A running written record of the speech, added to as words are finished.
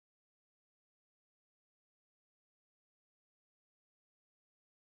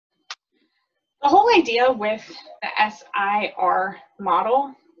The whole idea with the SIR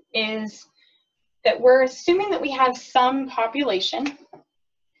model is that we're assuming that we have some population,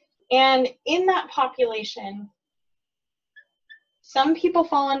 and in that population, some people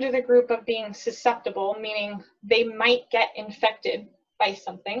fall under the group of being susceptible, meaning they might get infected by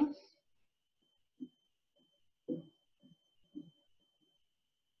something.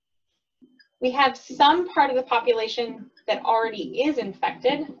 We have some part of the population that already is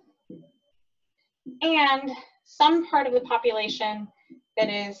infected, and some part of the population that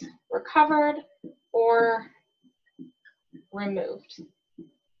is recovered or removed.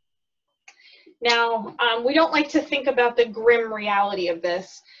 Now, we don't like to think about the grim reality of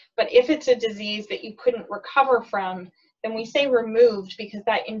this, but if it's a disease that you couldn't recover from, then we say removed because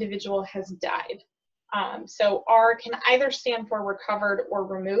that individual has died. So R can either stand for recovered or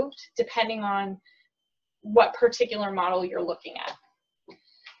removed, depending on what particular model you're looking at.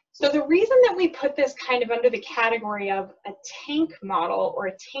 So the reason that we put this kind of under the category of a tank model or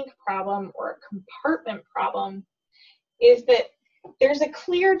a tank problem or a compartment problem is that there's a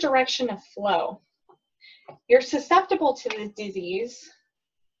clear direction of flow. You're susceptible to the disease,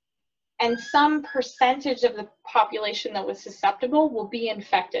 and some percentage of the population that was susceptible will be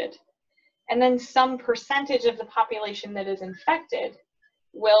infected. And then some percentage of the population that is infected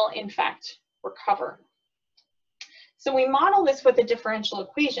will, in fact, recover. So we model this with a differential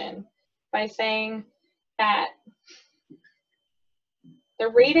equation by saying that the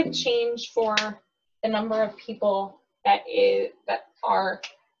rate of change for the number of people that are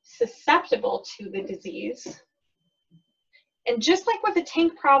susceptible to the disease, and just like with a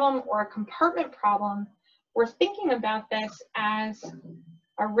tank problem or a compartment problem, we're thinking about this as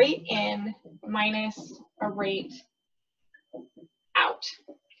a rate in minus a rate out.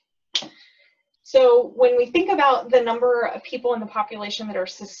 So when we think about the number of people in the population that are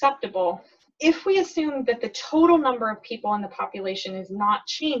susceptible, if we assume that the total number of people in the population is not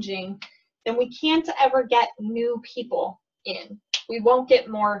changing, then we can't ever get new people in. We won't get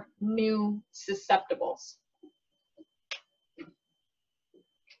more new susceptibles.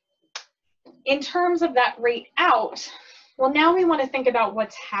 In terms of that rate out, well, now we want to think about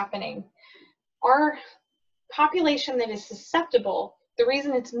what's happening. Our population that is susceptible, the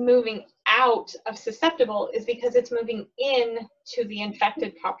reason it's moving out of susceptible is because it's moving in to the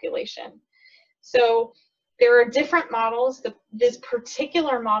infected population. So there are different models. This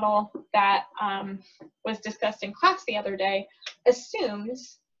particular model that was discussed in class the other day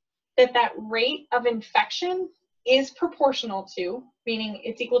assumes that that rate of infection is proportional to, meaning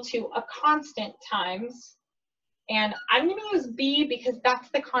it's equal to a constant times, and I'm going to use B because that's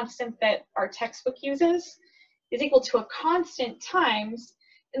the constant that our textbook uses, is equal to a constant times,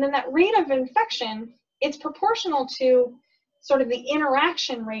 and then that rate of infection, it's proportional to sort of the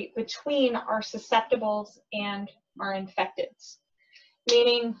interaction rate between our susceptibles and our infecteds.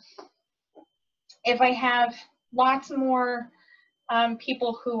 Meaning, if I have lots more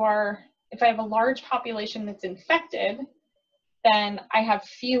people who are, if I have a large population that's infected, then I have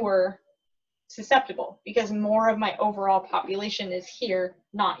fewer susceptible because more of my overall population is here,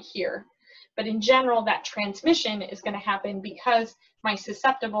 not here. But in general, that transmission is going to happen because my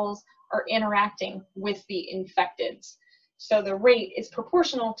susceptibles are interacting with the infecteds. So the rate is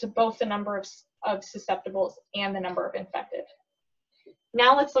proportional to both the number of susceptibles and the number of infected.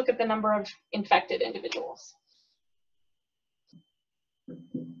 Now let's look at the number of infected individuals.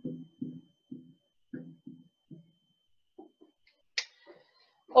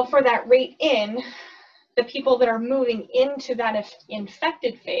 Well, for that rate in, the people that are moving into that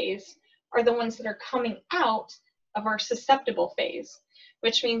infected phase are the ones that are coming out of our susceptible phase,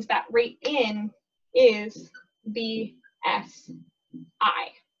 which means that rate in is BSI.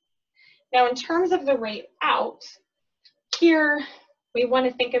 Now, in terms of the rate out, here we want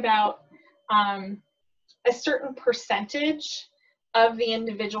to think about a certain percentage of the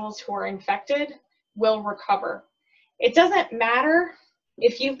individuals who are infected will recover. It doesn't matter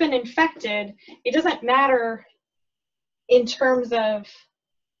if you've been infected, it doesn't matter in terms of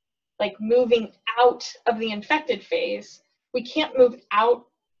like moving out of the infected phase. We can't move out.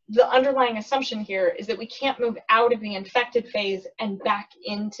 The underlying assumption here is that we can't move out of the infected phase and back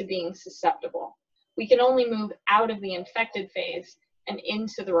into being susceptible. We can only move out of the infected phase and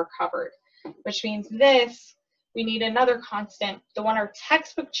into the recovered, which means this, we need another constant. The one our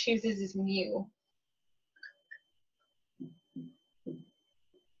textbook chooses is mu.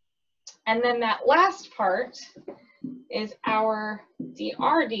 And then that last part is our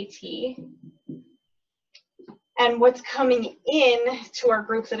dr dt. And what's coming in to our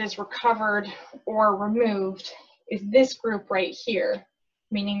group that is recovered or removed is this group right here.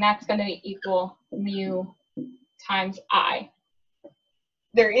 meaning that's going to equal mu times I.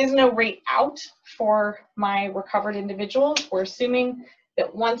 There is no rate out for my recovered individuals. We're assuming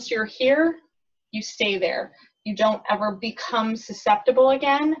that once you're here, you stay there. You don't ever become susceptible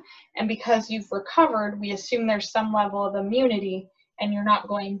again. And because you've recovered, we assume there's some level of immunity and you're not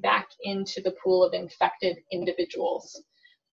going back into the pool of infected individuals.